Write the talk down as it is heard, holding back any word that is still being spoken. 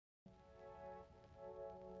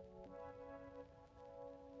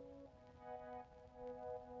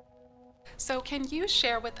So can you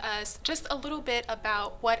share with us just a little bit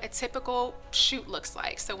about what a typical shoot looks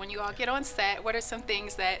like? So when you all get on set, what are some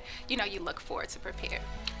things that you look for to prepare?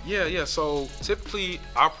 Yeah. So typically,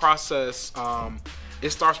 our process it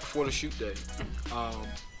starts before the shoot day.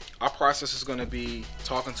 Our process is going to be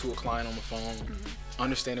talking to a client on the phone,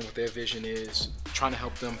 understanding what their vision is, trying to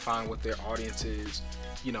help them find what their audience is,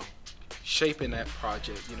 shaping that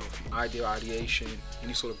project, from ideation,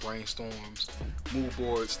 any sort of brainstorms, mood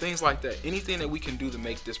boards, things like that. Anything that we can do to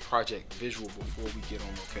make this project visual before we get on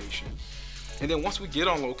location. And then once we get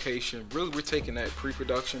on location, really we're taking that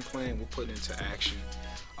pre-production plan, we're putting it into action.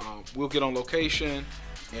 We'll get on location,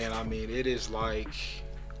 and I mean, it is like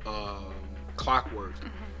clockwork.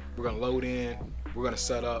 We're gonna load in, we're gonna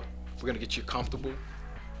set up, we're gonna get you comfortable.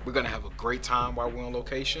 We're gonna have a great time while we're on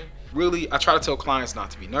location. Really, I try to tell clients not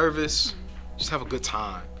to be nervous, just have a good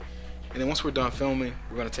time. And then once we're done filming,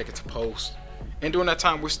 we're gonna take it to post. And during that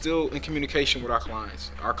time, we're still in communication with our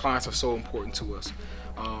clients. Our clients are so important to us.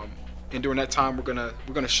 And during that time, we're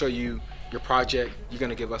gonna show you your project. You're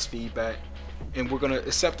gonna give us feedback, and we're gonna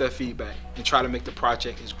accept that feedback and try to make the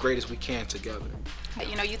project as great as we can together.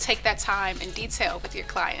 You take that time and detail with your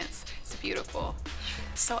clients. It's beautiful.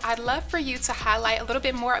 So I'd love for you to highlight a little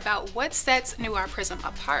bit more about what sets Noir Prism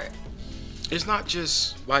apart. It's not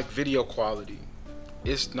just like video quality.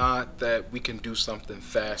 It's not that we can do something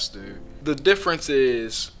faster. The difference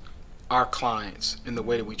is our clients and the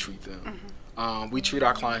way that we treat them. We treat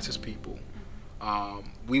our clients as people.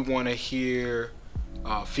 We want to hear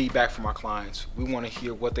feedback from our clients. We want to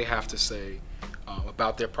hear what they have to say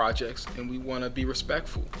about their projects, and we want to be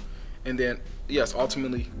respectful. And then, yes,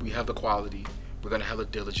 ultimately, we have the quality. We're going to have the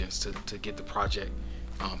diligence to get the project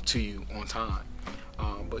to you on time.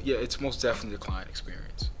 But yeah, it's most definitely the client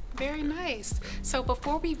experience. Very nice. So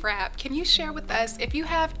before we wrap, can you share with us if you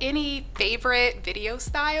have any favorite video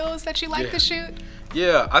styles that you like to shoot?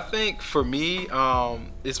 Yeah, I think for me,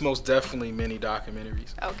 it's most definitely mini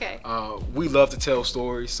documentaries. Okay. We love to tell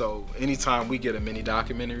stories, so anytime we get a mini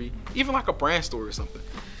documentary, even like a brand story or something,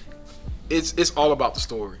 it's all about the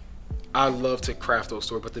story. I love to craft those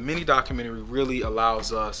stories, but the mini documentary really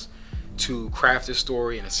allows us to craft this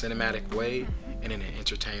story in a cinematic way and in an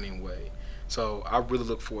entertaining way. So I really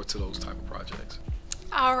look forward to those type of projects.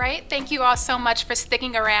 All right, thank you all so much for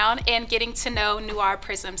sticking around and getting to know Noir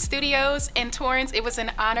Prism Studios. And Torrance, it was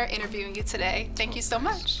an honor interviewing you today. Thank you so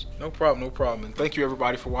much. No problem. And thank you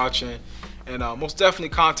everybody for watching. And most definitely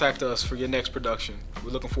contact us for your next production.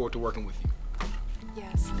 We're looking forward to working with you.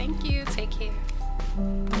 Yes, thank you. Take care.